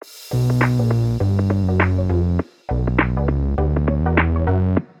Right,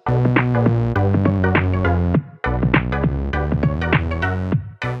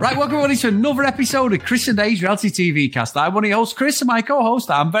 welcome everybody to another episode of Chris and Dave's Reality TV Cast. I'm one of your hosts, Chris, and my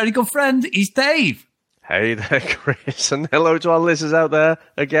co-host, our very good friend, is Dave. Hey there, Chris, and hello to our listeners out there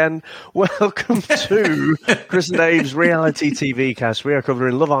again. Welcome to Chris and Dave's Reality TV Cast. We are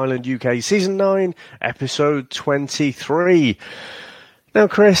covering Love Island UK Season 9, Episode 23. Now,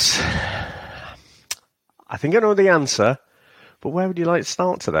 Chris, I think I know the answer, but where would you like to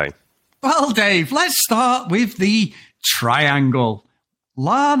start today? Well, Dave, let's start with the triangle.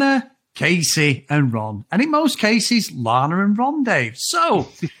 Lana, Casey, and Ron. And in most cases, Lana and Ron, Dave. So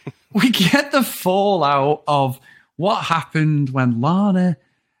we get the fallout of what happened when Lana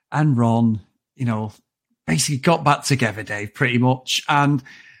and Ron, basically got back together, Dave, pretty much. And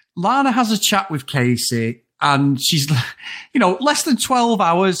Lana has a chat with Casey, and she's, less than 12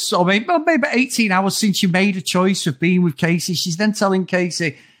 hours, or maybe 18 hours since you made a choice of being with Casey. She's then telling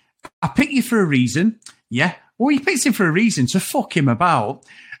Casey, I picked you for a reason. Yeah. Well, he picks him for a reason, to fuck him about.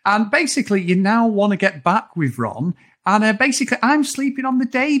 And basically, you now want to get back with Ron. And basically, I'm sleeping on the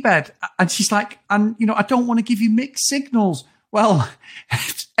daybed. And she's like, I don't want to give you mixed signals. Well,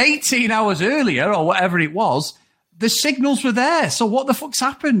 18 hours earlier, or whatever it was, the signals were there. So what the fuck's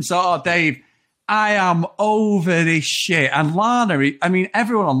happened? So, Dave, I am over this shit. And Lana,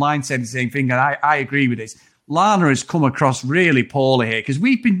 everyone online said the same thing, and I agree with this. Lana has come across really poorly here because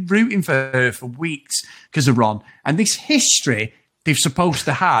we've been rooting for her for weeks because of Ron. And this history they've supposed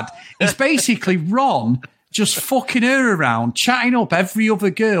to had is basically Ron just fucking her around, chatting up every other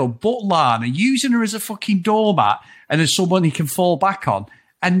girl but Lana, using her as a fucking doormat and as someone he can fall back on.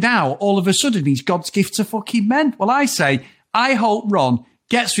 And now, all of a sudden, he's God's gift to fucking men. Well, I say, I hope Ron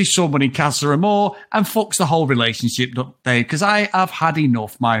gets with someone in Casa Amor and fucks the whole relationship up there because I have had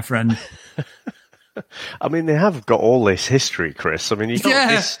enough, my friend. They have got all this history, Chris. You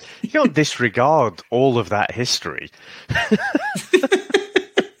can't disregard all of that history.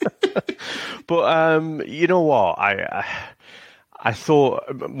 But you know what? I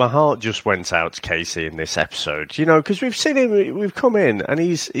thought my heart just went out to Casey in this episode, because we've seen him, we've come in, and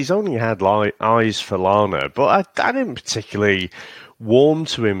he's only had eyes for Lana, but I didn't particularly warm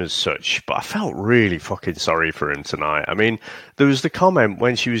to him as such, but I felt really fucking sorry for him tonight. There was the comment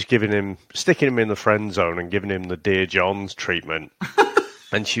when she was sticking him in the friend zone and giving him the Dear John's treatment,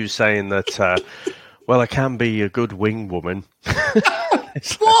 and she was saying that, I can be a good wing woman.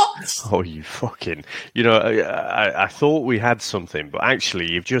 What? Oh, you fucking... I thought we had something, but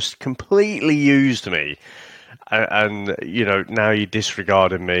actually you've just completely used me. And, now you're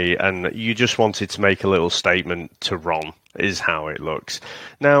disregarding me, and you just wanted to make a little statement to Ron, is how it looks.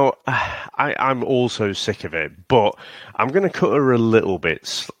 Now, I'm also sick of it, but I'm going to cut her a little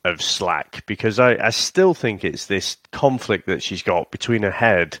bit of slack, because I still think it's this conflict that she's got between her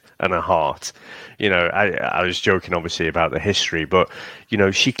head and her heart. I was joking, obviously, about the history, but,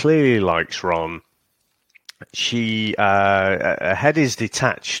 she clearly likes Ron. Her head is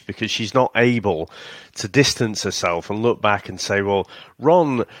detached because she's not able to distance herself and look back and say, well,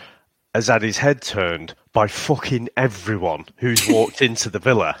 Ron has had his head turned by fucking everyone who's walked into the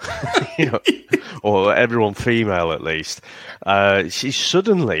villa, or everyone female at least. She's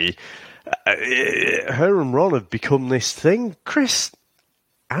suddenly, her and Ron have become this thing. Chris,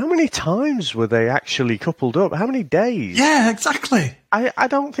 how many times were they actually coupled up? How many days? Yeah, exactly. I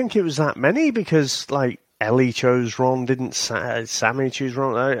don't think it was that many because, Ellie chose Ron, didn't Sammy choose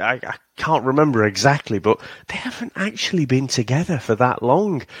Ron? I can't remember exactly, but they haven't actually been together for that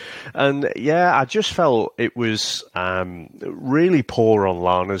long. And yeah, I just felt it was really poor on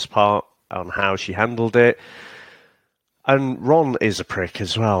Lana's part on how she handled it. And Ron is a prick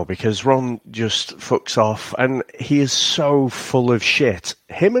as well, because Ron just fucks off, and he is so full of shit.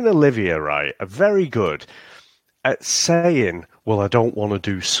 Him and Olivia, right, are very good at saying, well, I don't want to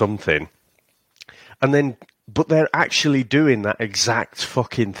do something. But they're actually doing that exact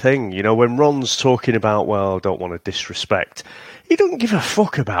fucking thing. When Ron's talking about, well, I don't want to disrespect, he doesn't give a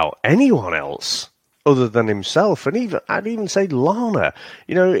fuck about anyone else other than himself. And I'd even say Lana.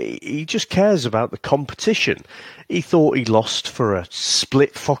 He just cares about the competition. He thought he lost for a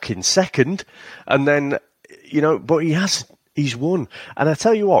split fucking second. And then, but he hasn't. He's won. And I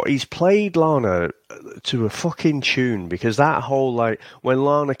tell you what, he's played Lana to a fucking tune, because that whole, when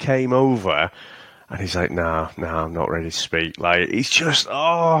Lana came over... And he's like, no, I'm not ready to speak. He's just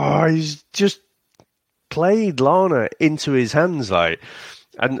played Lana into his hands,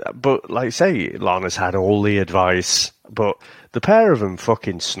 But say, Lana's had all the advice, but the pair of them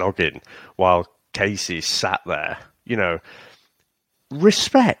fucking snogging while Casey sat there,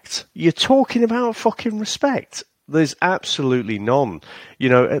 respect. You're talking about fucking respect. There's absolutely none.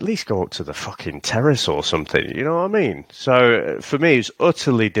 At least go up to the fucking terrace or something. You know what I mean? So for me, it's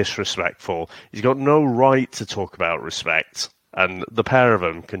utterly disrespectful. He's got no right to talk about respect. And the pair of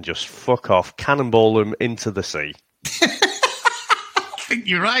them can just fuck off, cannonball them into the sea. I think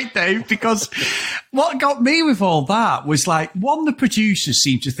you're right, Dave, because what got me with all that was like, one, the producers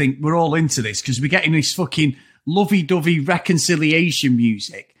seem to think we're all into this because we're getting this fucking lovey-dovey reconciliation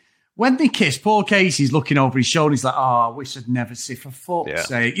music. When they kiss, poor Casey's looking over his shoulder. He's like, "Oh, I wish I'd never see, for fuck's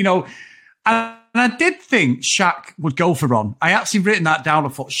sake." And I did think Shaq would go for Ron. I actually written that down. I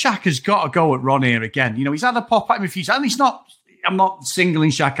thought Shaq has got to go at Ron here again. He's had a pop at him a few times. And I'm not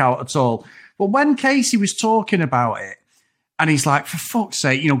singling Shaq out at all. But when Casey was talking about it, and he's like, for fuck's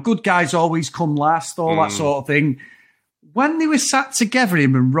sake, good guys always come last, all that sort of thing. When they were sat together,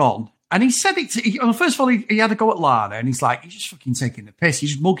 him and Ron, and he said it, first of all, he had to go at Lana, and he's like, "You're just fucking taking the piss. You're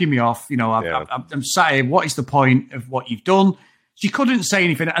just mugging me off. I'm sat here. What is the point of what you've done?" She couldn't say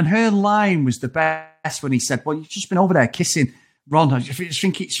anything. And her line was the best when he said, "Well, you've just been over there kissing Ron. I just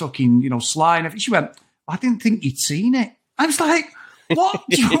think it's fucking, sly." And she went, "I didn't think you'd seen it." I was like, what?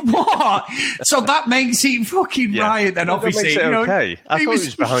 What? So that makes it fucking right then, obviously. That makes it okay. I thought it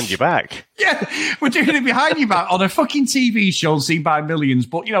was behind your back. Yeah, we're doing it behind your back on a fucking TV show seen by millions.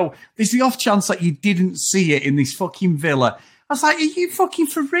 But, there's the off chance that you didn't see it in this fucking villa. I was like, are you fucking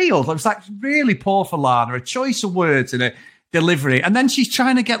for real? I was like, really poor for Lana, a choice of words and a delivery. And then she's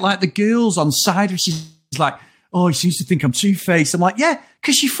trying to get, like, the girls on side. She's like, "Oh, he seems to think I'm two-faced." I'm like, yeah,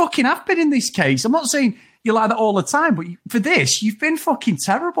 because you fucking have been in this case. I'm not saying you're like that all the time, but for this, you've been fucking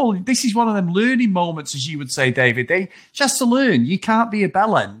terrible. This is one of them learning moments, as you would say, David. She has to learn. You can't be a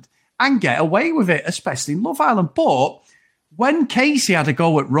bellend and get away with it, especially in Love Island. But when Casey had a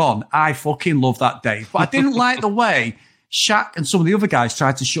go at Ron, I fucking loved that, Dave. But I didn't like the way Shaq and some of the other guys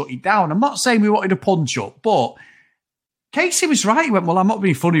tried to shut it down. I'm not saying we wanted a punch-up, but Casey was right. He went, "Well, I'm not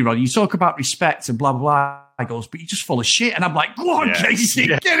being funny, Ron. You talk about respect and blah, blah, blah." I goes, "But you're just full of shit." And I'm like, "Go on, Casey,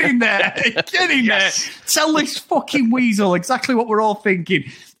 get in there. Get in there. Tell this fucking weasel exactly what we're all thinking."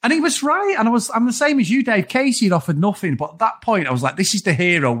 And he was right. And I'm the same as you, Dave. Casey had offered nothing. But at that point, I was like, this is the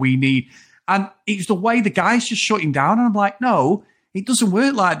hero we need. And it was the way the guys just shut him down. And I'm like, no, it doesn't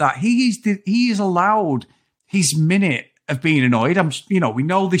work like that. He is allowed his minute of being annoyed. We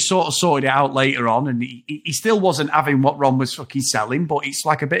know they sort of sorted it out later on. And he still wasn't having what Ron was fucking selling. But it's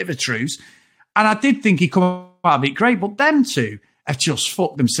like a bit of a truce. And I did think he'd come out of it great, but them two have just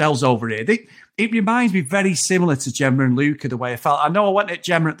fucked themselves over here. It reminds me very similar to Gemma and Luca, the way I felt. I know I went at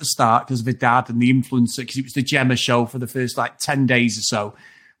Gemma at the start because of her dad and the influencer, because it was the Gemma show for the first 10 days or so.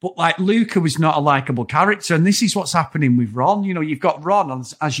 But Luca was not a likable character. And this is what's happening with Ron. You've got Ron, and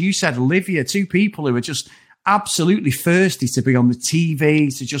as you said, Olivia, two people who are just absolutely thirsty to be on the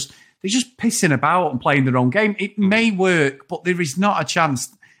TV, they're just pissing about and playing their own game. It may work, but there is not a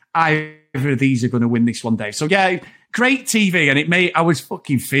chance either of these are going to win this one day. So yeah, great TV, and I was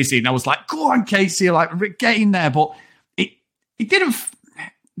fucking fizzing. I was like, "Go on, Casey, get in there." But it didn't.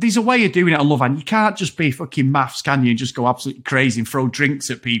 There's a way of doing it on Love Island. You can't just be fucking maths, can you? And just go absolutely crazy and throw drinks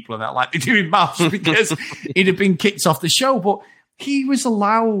at people and that, like they're doing maths, because he'd have been kicked off the show. But he was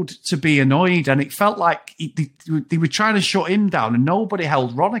allowed to be annoyed, and it felt like they were trying to shut him down, and nobody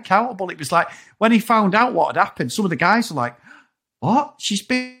held Ron accountable. It was like when he found out what had happened, some of the guys were like, "What? She's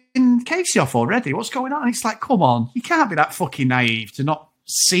been Casey off already? What's going on?" And it's like, come on, you can't be that fucking naive to not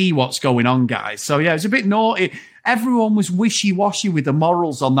see what's going on, guys. So yeah, it was a bit naughty. Everyone was wishy-washy with the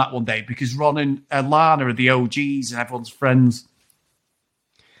morals on that one day because Ron and Lana are the OGs and everyone's friends.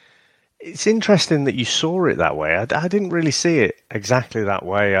 It's interesting that you saw it that way. I didn't really see it exactly that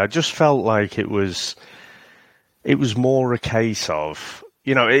way. I just felt like it was more a case of,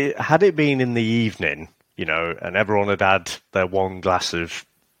 had it been in the evening, and everyone had their one glass of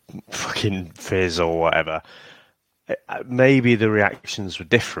fucking fizz or whatever, maybe the reactions were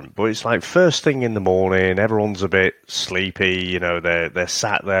different. But it's like first thing in the morning, everyone's a bit sleepy, they're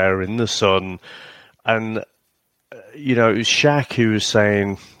sat there in the sun, and it was Shaq who was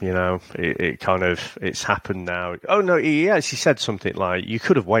saying, it's happened now. Oh no, he actually said something like, "You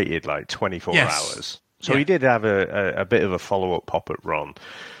could have waited 24 hours." So he did have a bit of a follow-up pop at Ron.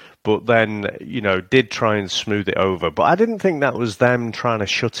 But then, did try and smooth it over. But I didn't think that was them trying to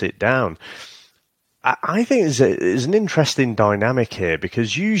shut it down. I think there's an interesting dynamic here,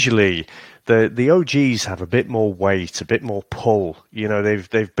 because usually the OGs have a bit more weight, a bit more pull.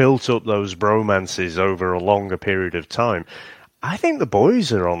 They've built up those bromances over a longer period of time. I think the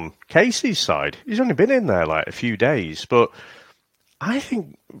boys are on Casey's side. He's only been in there a few days. But I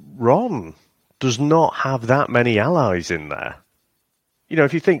think Ron does not have that many allies in there. You know,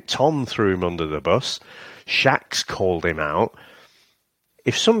 if you think Tom threw him under the bus, Shax called him out.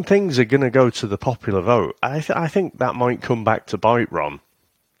 If some things are going to go to the popular vote, I think that might come back to bite Ron.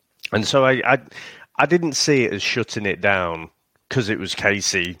 And so I didn't see it as shutting it down because it was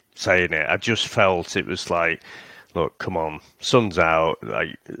Casey saying it. I just felt it was like, look, come on, sun's out.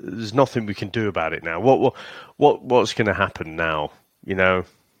 Like, there's nothing we can do about it now. What's going to happen now? You know,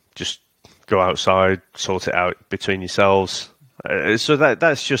 just go outside, sort it out between yourselves. So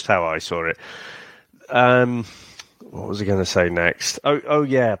that's just how I saw it. What was I going to say next? Oh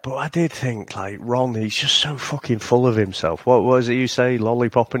yeah, but I did think, like, Ron, he's just so fucking full of himself. What was it you say?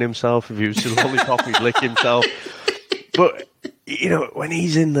 Lollipopping himself? If he was to lollipop, he'd lick himself. But, you know, when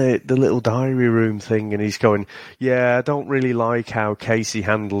he's in the little diary room thing and he's going, yeah, I don't really like how Casey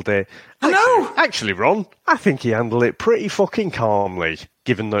handled it. Actually, Ron, I think he handled it pretty fucking calmly,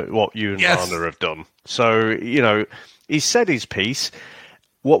 given what you and Lana have done. So, you know, he's said his piece.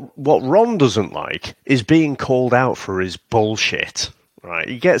 What Ron doesn't like is being called out for his bullshit, right?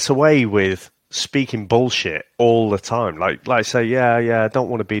 He gets away with speaking bullshit all the time. Like say, yeah, I don't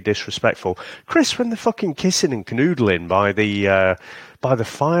want to be disrespectful. Chris, when they're fucking kissing and canoodling by the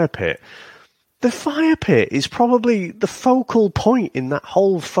fire pit, the fire pit is probably the focal point in that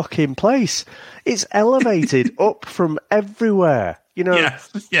whole fucking place. It's elevated up from everywhere. You know,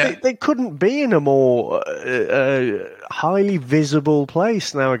 they couldn't be in a more highly visible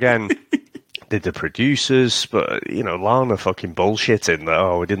place. Now, again, did the producers, but, you know, Lana fucking bullshitting that,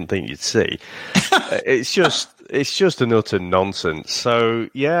 oh, we didn't think you'd see. It's just an utter nonsense. So,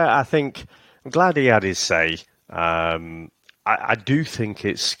 yeah, I'm glad he had his say. I do think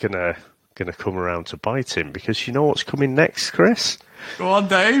it's gonna come around to bite him, because you know what's coming next, Chris? Go on,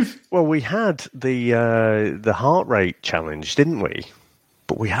 Dave. Well, we had the heart rate challenge, didn't we?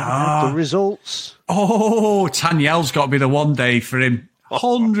 But we haven't had the results. Oh, Tanyel's got to be the one, Dave, for him.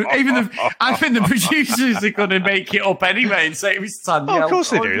 100. I think the producers are going to make it up anyway and say it was Tanyel. Oh, of course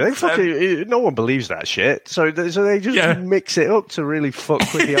they do. No one believes that shit. So they just mix it up to really fuck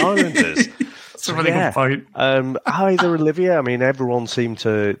with the Islanders. That's a really good point. Either Olivia, I mean, everyone seemed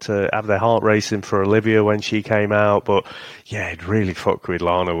to have their heart racing for Olivia when she came out, but yeah, it'd really fuck with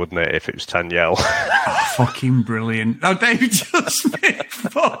Lana, wouldn't it, if it was Tanyel? Oh, fucking brilliant. Now, David just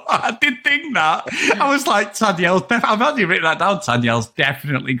I did think that. I was like, Tanyel's I've only written that down. Tanyel's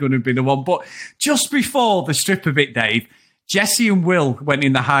definitely going to be the one. But just before the stripper bit, Dave, Jesse and Will went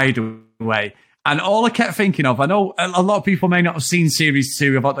in the hideaway. And all I kept thinking of, I know a lot of people may not have seen Series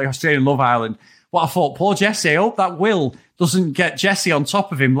 2 about the Australian Love Island. What I thought, poor Jesse, I hope that Will doesn't get Jesse on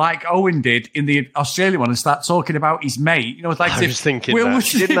top of him like Owen did in the Australian one and start talking about his mate. You know, it's like I was thinking that.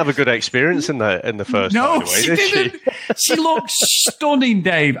 She didn't have a good experience in the first hideaway, she didn't. She looked stunning,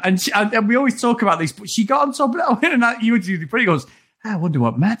 Dave. And we always talk about this, but she got on top of that. And you would do the pretty goes, I wonder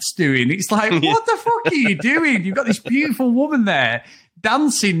what Matt's doing. It's like, what the fuck are you doing? You've got this beautiful woman there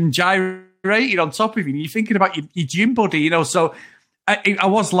dancing, gyrating on top of you. And you're thinking about your gym buddy, you know. So I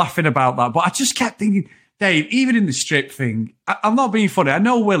was laughing about that, but I just kept thinking, Dave, even in the strip thing, I'm not being funny. I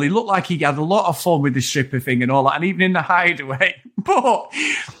know Will, he looked like he had a lot of fun with the stripper thing and all that, and even in the hideaway, but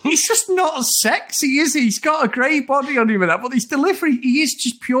he's just not as sexy, is he? He's got a great body on him and that, but his delivery, he is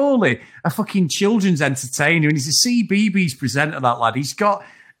just purely a fucking children's entertainer, and he's a CBeebies presenter, that lad. He's got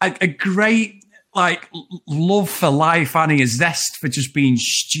a great, like, love for life, and he a zest for just being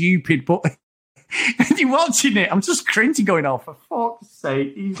stupid, but and you're watching it, I'm just cringing going, oh, for fuck's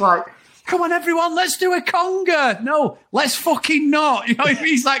sake. He's like, come on, everyone, let's do a conga. No, let's fucking not. You know,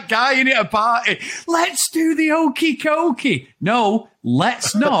 he's that guy in at a party. Let's do the okey cokey. No,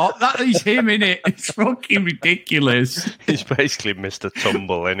 let's not. That is him in it. It's fucking ridiculous. He's basically Mr.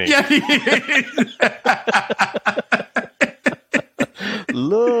 Tumble, isn't he? Yeah, he is.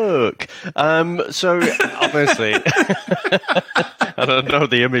 Look. So, obviously, I don't know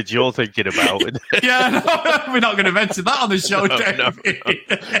the image you're thinking about. Yeah, no, we're not going to mention that on the show, David.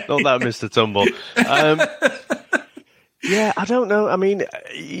 No, not that Mr. Tumble. Yeah, I don't know. I mean,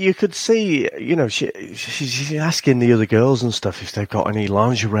 you could see, you know, she's asking the other girls and stuff if they've got any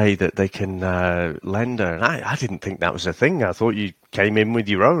lingerie that they can lend her. And I didn't think that was a thing. I thought you came in with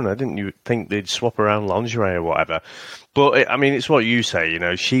your own. I didn't think they'd swap around lingerie or whatever. But, I mean, it's what you say, you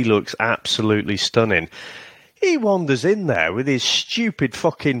know, she looks absolutely stunning. He wanders in there with his stupid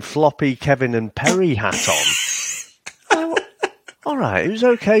fucking floppy Kevin and Perry hat on. All right, it was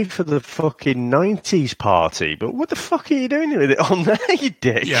okay for the fucking 90s party, but what the fuck are you doing with it on there, you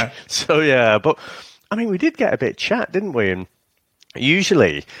dick? Yeah. So, yeah, but, I mean, we did get a bit of chat, didn't we? And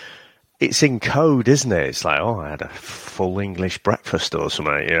usually, it's in code, isn't it? It's like, oh, I had a full English breakfast or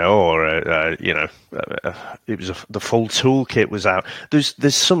something, you know, or it was the full toolkit was out.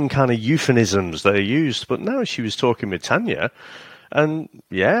 There's some kind of euphemisms that are used, but no, she was talking with Tanya, and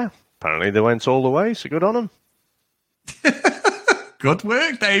yeah, apparently they went all the way. So good on them. Good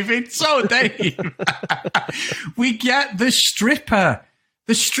work, David. So, Dave, we get the stripper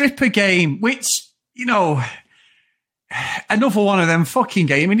game, which, you know, another one of them fucking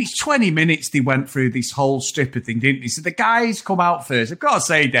game. I mean, it's 20 minutes they went through this whole stripper thing, didn't they? So the guys come out first. I've got to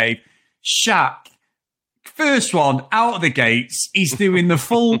say, Dave, Shaq, first one out of the gates, he's doing the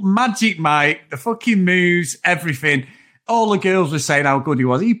full Magic Mike, the fucking moves, everything. All the girls were saying how good he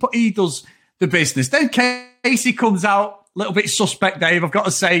was. He does the business. Then Casey comes out, a little bit suspect, Dave. I've got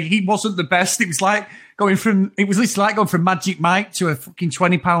to say, he wasn't the best. It was like going from Magic Mike to a fucking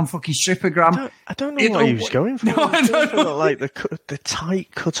 £20 fucking strippergram. I don't know what he was going for. No, I don't know. Like the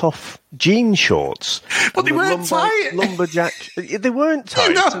tight cut off jean shorts, but they weren't tight. Lumberjack. They weren't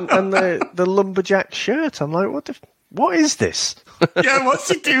tight, no. and the lumberjack shirt. I'm like, what is this? Yeah, what's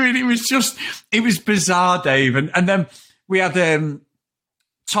he doing? It was bizarre, Dave. And then we had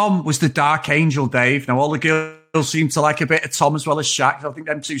Tom was the Dark Angel, Dave. Now all the girls seemed to like a bit of Tom as well as Shaq. I think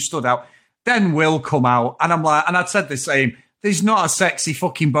them two stood out. Then Will come out, and I'm like, and I'd said the same. There's not a sexy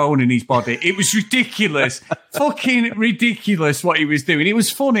fucking bone in his body. It was ridiculous, fucking ridiculous what he was doing. It was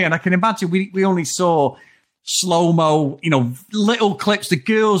funny, and I can imagine we only saw slow-mo, you know, little clips. The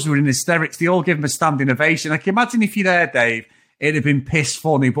girls were in hysterics. They all gave him a standing ovation. I can imagine if you're there, Dave, it'd have been piss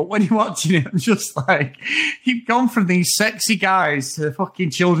funny. But when you're watching it, I'm just like, you've gone from these sexy guys to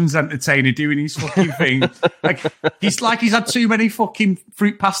fucking children's entertainer doing his fucking thing. He's had too many fucking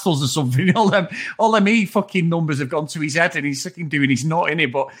fruit pastels or something. All them fucking numbers have gone to his head, and he's fucking doing his nut in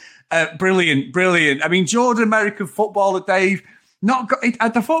it. But brilliant. I mean, Jordan, American footballer, Dave. I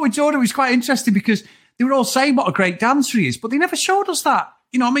thought with Jordan it was quite interesting because they were all saying what a great dancer he is, but they never showed us that.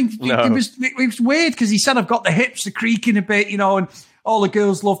 You know, I mean, no. it was weird because he said, I've got the hips, they're creaking a bit, you know, and all the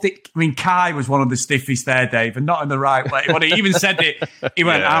girls loved it. I mean, Kai was one of the stiffies there, Dave, and not in the right way. When he even said it, he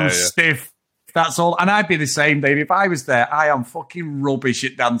went, I'm stiff. That's all. And I'd be the same, Dave. If I was there, I am fucking rubbish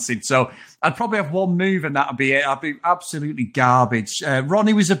at dancing. So I'd probably have one move and that'd be it. I'd be absolutely garbage.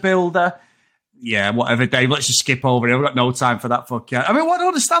 Ronnie was a builder. Yeah, whatever, Dave. Let's just skip over it. I've got no time for that fuck yeah. I mean, what I don't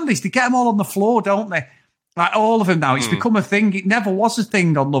understand is they get them all on the floor, don't they? Like all of them now, it's become a thing. It never was a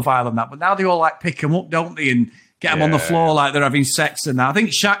thing on Love Island, but now they all like pick them up, don't they, and get them on the floor like they're having sex and that. I think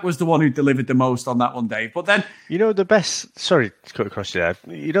Shaq was the one who delivered the most on that one, Dave. But then, you know, the best. Sorry to cut across you there.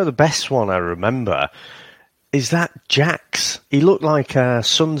 You know, the best one I remember is that Jax. He looked like a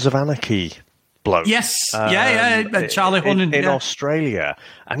Sons of Anarchy bloke. Yes, Charlie Hunnam in Australia,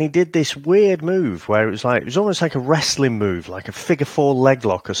 and he did this weird move where it was almost like a wrestling move, like a figure four leg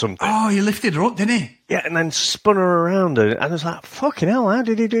lock or something. Oh, he lifted her up, didn't he? Yeah, and then spun her around, and I was like, "Fucking hell, how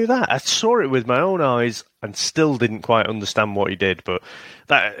did he do that?" I saw it with my own eyes and still didn't quite understand what he did. But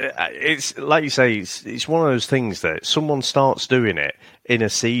that it's like you say, it's one of those things that someone starts doing it in a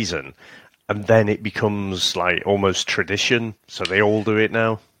season, and then it becomes like almost tradition. So they all do it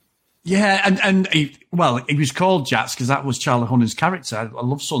now. Yeah, and he was called Jax because that was Charlie Hunnam's character. I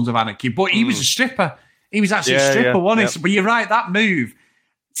love Sons of Anarchy, but he was a stripper. He was actually a stripper, wasn't he? But you're right, that move,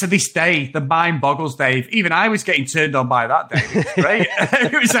 to this day, the mind boggles, Dave. Even I was getting turned on by that, Dave. It was great.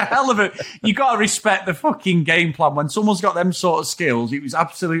 It was a hell of a... You got to respect the fucking game plan. When someone's got them sort of skills, it was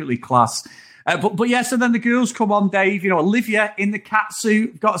absolutely class. But yeah, so then the girls come on, Dave. You know, Olivia in the cat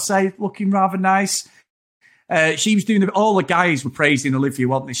suit, got to say, looking rather nice. She was doing all the guys were praising Olivia,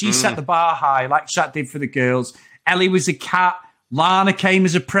 wasn't they? She set the bar high, like Shaq did for the girls. Ellie was a cat. Lana came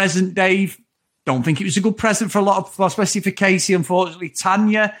as a present, Dave. Don't think it was a good present for a lot of, especially for Casey, unfortunately.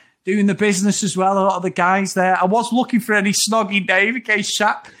 Tanya doing the business as well, a lot of the guys there. I was looking for any snogging, Dave, in case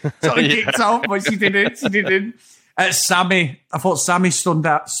Shaq sort of kicked off, but she didn't. Sammy, I thought Sammy stood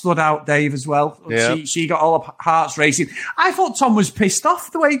out, Dave, as well. Yeah. She got all her hearts racing. I thought Tom was pissed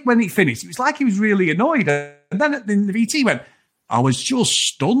off the way when he finished. It was like he was really annoyed. And then the VT went, I was just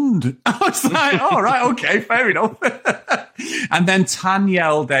stunned. I was like, all right, okay, fair enough. And then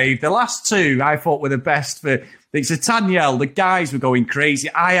Tanyel, Dave, the last two I thought were the best for. It's a Tanyel, the guys were going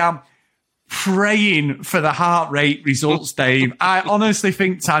crazy. I am praying for the heart rate results, Dave. I honestly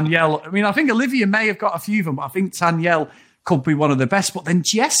think Tanyel, I mean, I think Olivia may have got a few of them, but I think Tanyel could be one of the best. But then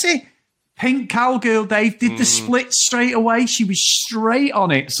Jessie, Pink Cowgirl, Dave, did the split straight away. She was straight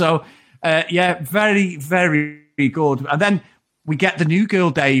on it. So, very, very good. And then we get the new girl,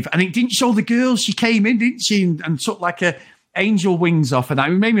 Dave, and it didn't show the girls. She came in, didn't she, and took like a angel wings off, and that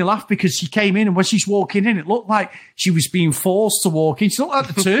it made me laugh because she came in, and when she's walking in, it looked like she was being forced to walk in. She looked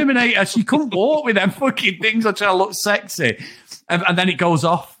like the Terminator. She couldn't walk with them fucking things or try to look sexy. And then it goes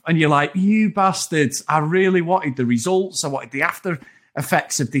off, and you're like, you bastards, I really wanted the results. I wanted the after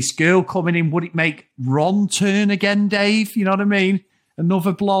effects of this girl coming in. Would it make Ron turn again, Dave? You know what I mean?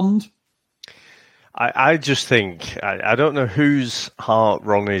 Another blonde. I just think, I don't know whose heart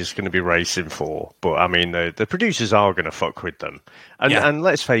Ron is going to be racing for, but I mean, the producers are going to fuck with them. And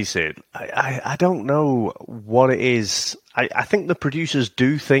let's face it, I don't know what it is. I think the producers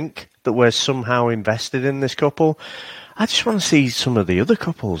do think that we're somehow invested in this couple. I just want to see some of the other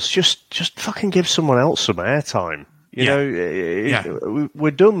couples. Just fucking give someone else some airtime. You know,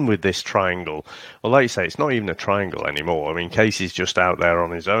 we're done with this triangle. Well, like you say, it's not even a triangle anymore. I mean, Casey's just out there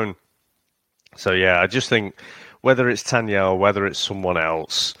on his own. So, yeah, I just think whether it's Tanya or whether it's someone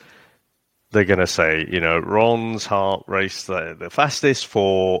else, they're going to say, you know, Ron's heart raced the fastest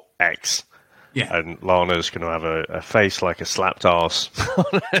for X. Yeah. And Lana's going to have a face like a slapped arse.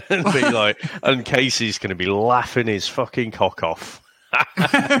 And be like, and Casey's going to be laughing his fucking cock off.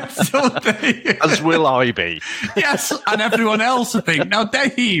 As will I be. Yes, and everyone else, I think. Now,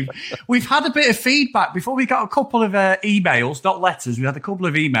 Dave, we've had a bit of feedback. Before we got a couple of emails, not letters, we had a couple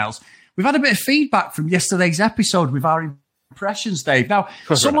of emails. We've had a bit of feedback from yesterday's episode with our impressions, Dave. Now,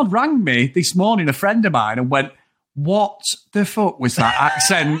 someone rang me this morning, a friend of mine, and went, what the fuck was that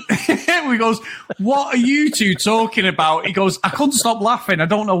accent? He goes, what are you two talking about? He goes, I couldn't stop laughing. I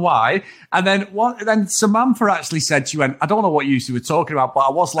don't know why. And then Samantha actually said, she went, I don't know what you two were talking about, but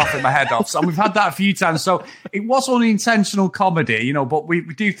I was laughing my head off. So we've had that a few times. So it was unintentional comedy, you know, but we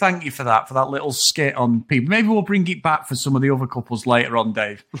do thank you for that little skit on people. Maybe we'll bring it back for some of the other couples later on,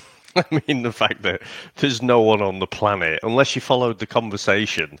 Dave. I mean, the fact that there's no one on the planet, unless you followed the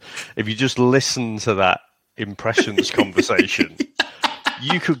conversation, if you just listen to that impressions conversation,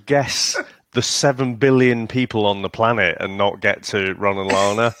 you could guess the 7 billion people on the planet and not get to Ron and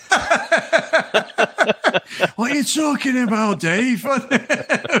Lana. What are you talking about, Dave?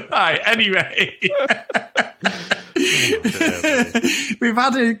 Right, anyway. We've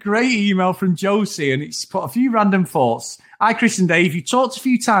had a great email from Josie, and it's put a few random thoughts. Hi, Chris and Dave. You talked a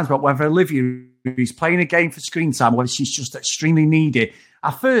few times about whether Olivia is playing a game for screen time or whether she's just extremely needy.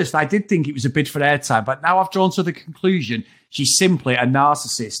 At first, I did think it was a bid for airtime, but now I've drawn to the conclusion she's simply a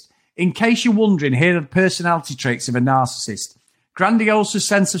narcissist. In case you're wondering, here are the personality traits of a narcissist. Grandiose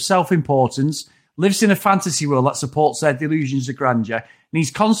sense of self-importance, lives in a fantasy world that supports their delusions of grandeur, needs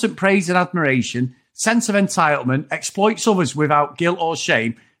constant praise and admiration, sense of entitlement, exploits others without guilt or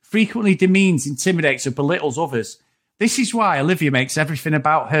shame, frequently demeans, intimidates, or belittles others. This is why Olivia makes everything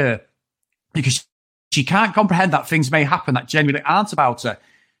about her, because she can't comprehend that things may happen that genuinely aren't about her,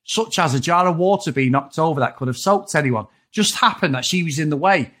 such as a jar of water being knocked over that could have soaked anyone. Just happened that she was in the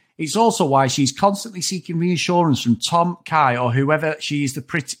way. It's also why she's constantly seeking reassurance from Tom, Kai, or whoever she is, the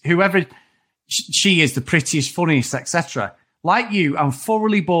prettiest, funniest, etc. Like you, I'm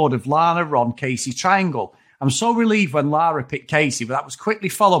thoroughly bored of Lana, Ron, Casey triangle. I'm so relieved when Lara picked Casey, but that was quickly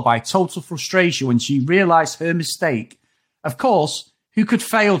followed by total frustration when she realised her mistake. Of course, who could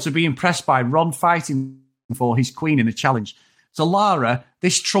fail to be impressed by Ron fighting for his queen in a challenge? To Lara,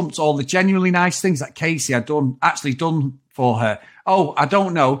 this trumped all the genuinely nice things that Casey had actually done for her. Oh, I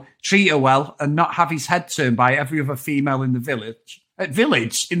don't know, treat her well and not have his head turned by every other female in the villa.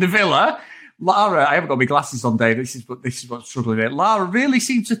 Lara, I haven't got my glasses on, Dave. This is what's struggling with. Lara really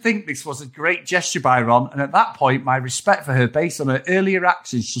seemed to think this was a great gesture by Ron, and at that point, my respect for her based on her earlier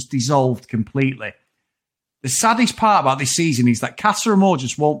actions just dissolved completely. The saddest part about this season is that Casa Amor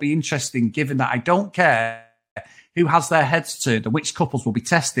just won't be interesting, given that I don't care who has their heads turned and which couples will be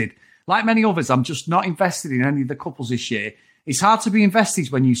tested. Like many others, I'm just not invested in any of the couples this year. It's hard to be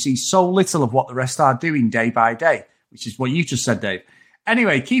invested when you see so little of what the rest are doing day by day, which is what you just said, Dave.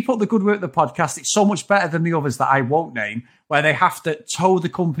 Anyway, keep up the good work of the podcast. It's so much better than the others that I won't name, where they have to toe the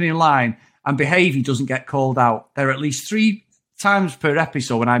company line and behaviour doesn't get called out. There are at least 3 times per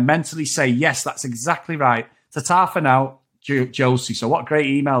episode when I mentally say, yes, that's exactly right. Ta-ta for now, Josie. So what a great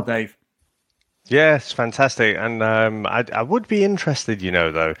email, Dave. Yes, fantastic. And I would be interested, you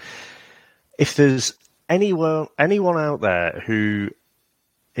know, though, if there's anyone out there who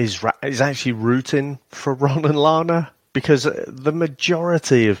is actually rooting for Ron and Lana, because the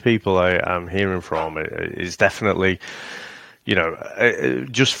majority of people I'm hearing from is definitely, you know,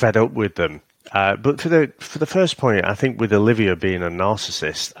 just fed up with them. But for the first point, I think with Olivia being a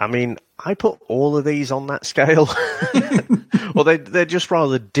narcissist, I mean, I put all of these on that scale. Well, they're just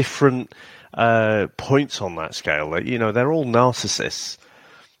rather different points on that scale. You know, they're all narcissists.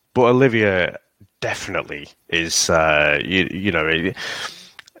 But Olivia definitely is,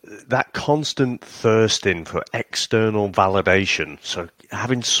 that constant thirsting for external validation. So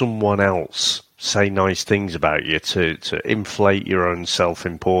having someone else say nice things about you to inflate your own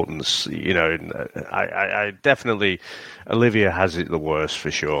self-importance, I definitely, Olivia has it the worst for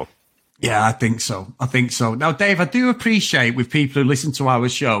sure. Yeah, I think so. Now, Dave, I do appreciate with people who listen to our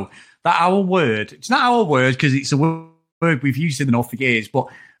show that our word, it's not our word because it's a word we've used enough for years, but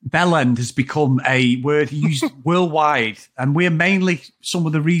bellend has become a word used worldwide, and we're mainly some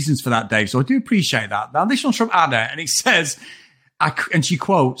of the reasons for that, Dave. So I do appreciate that. Now, this one's from Anna, and it says, and she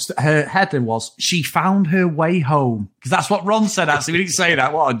quotes, her header was, "She found her way home." Because that's what Ron said, actually. We didn't say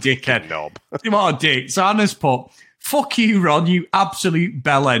that. What a dickhead. Knob. What a dick. So Anna's put, "Fuck you, Ron, you absolute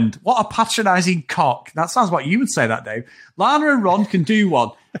bellend. What a patronising cock." That sounds like you would say that, Dave. Lana and Ron can do one.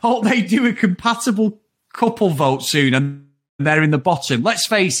 Hope they do a compatible couple vote soon, and they're in the bottom. Let's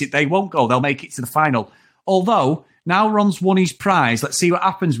face it, they won't go. They'll make it to the final. Although, now Ron's won his prize, let's see what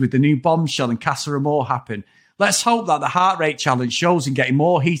happens with the new Bombshell and Casa Amor happen. Let's hope that the heart rate challenge shows him getting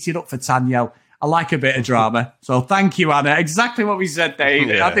more heated up for Tanyel. I like a bit of drama. So thank you, Anna. Exactly what we said, Dave.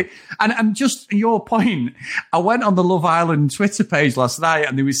 Yeah. I think, and just your point, I went on the Love Island Twitter page last night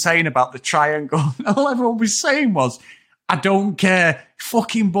and they were saying about the triangle. All everyone was saying was, I don't care.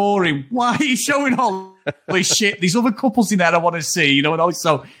 Fucking boring. Why are you showing all this shit? These other couples in there I want to see, you know. And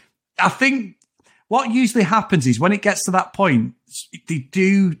so I think what usually happens is when it gets to that point, they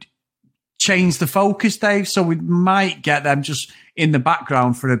do change the focus, Dave. So we might get them just in the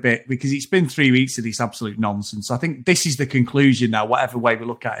background for a bit because it's been 3 weeks of this absolute nonsense. I think this is the conclusion now, whatever way we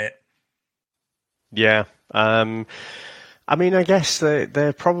look at it. Yeah. I mean, I guess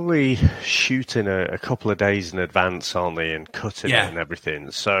they're probably shooting a couple of days in advance, aren't they, and cutting it and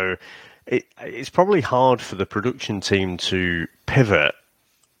everything. So it's probably hard for the production team to pivot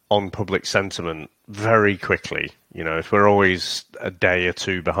on public sentiment very quickly, if we're always a day or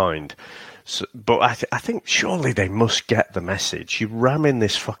two behind. So, but I think surely they must get the message. You ram in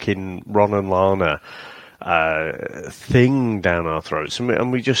this fucking Ron and Lana thing down our throats,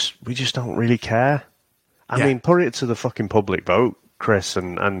 and we just don't really care. I mean, put it to the fucking public vote, Chris,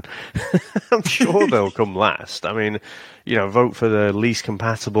 and I'm sure they'll come last. I mean, vote for the least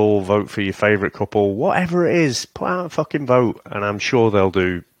compatible, vote for your favourite couple, whatever it is, put out a fucking vote, and I'm sure they'll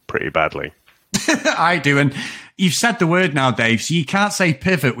do pretty badly. I do, and you've said the word now, Dave, so you can't say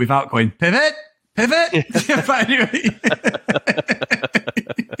pivot without going, pivot? But anyway,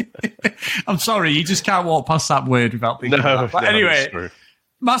 I'm sorry, you just can't walk past that word without thinking about that. But anyway,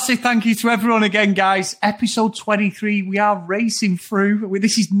 massive thank you to everyone again, guys. Episode 23, we are racing through.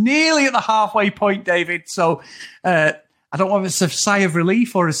 This is nearly at the halfway point, David, so I don't know if it's a sigh of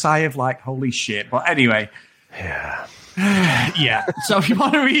relief or a sigh of like, holy shit, but anyway. Yeah. So if you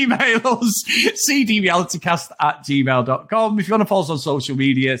want to email us, cdrealitycast@gmail.com. If you want to follow us on social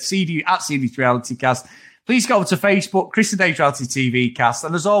media, cd@cd3realitycast. Please go over to Facebook, Chris and Dave's Reality TV Cast.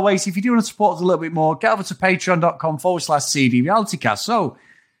 And as always, if you do want to support us a little bit more, get over to patreon.com/cdrealitycast. So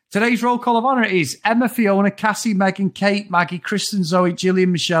today's roll call of honour is Emma, Fiona, Cassie, Megan, Kate, Maggie, Kristen, Zoe,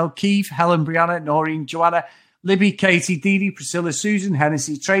 Gillian, Michelle, Keith, Helen, Brianna, Noreen, Joanna, Libby, Katie, Dee Dee, Priscilla, Susan,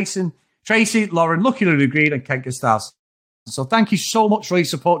 Hennessy, Tracy, Lauren, Lucky Lulu Green, and Ken Stars. So thank you so much for your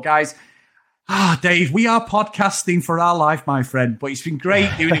support, guys. Dave, we are podcasting for our life, my friend, but it's been great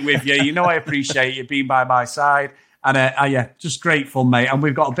doing it with you. I appreciate you being by my side. And just great fun, mate. And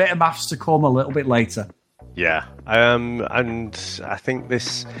we've got a bit of maths to come a little bit later. Yeah. And I think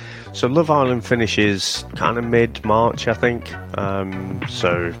so Love Island finishes kind of mid-March, I think.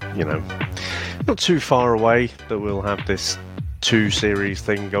 So, not too far away that we'll have this 2-series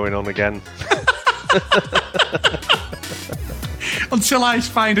thing going on again. Until I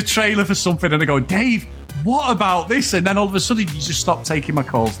find a trailer for something and I go, Dave, what about this? And then all of a sudden you just stop taking my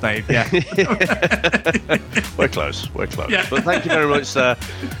calls, Dave. Yeah. We're close. Yeah. But thank you very much, sir.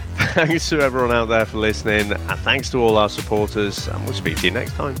 Thanks to everyone out there for listening. And thanks to all our supporters. And we'll speak to you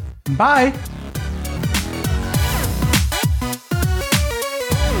next time. Bye.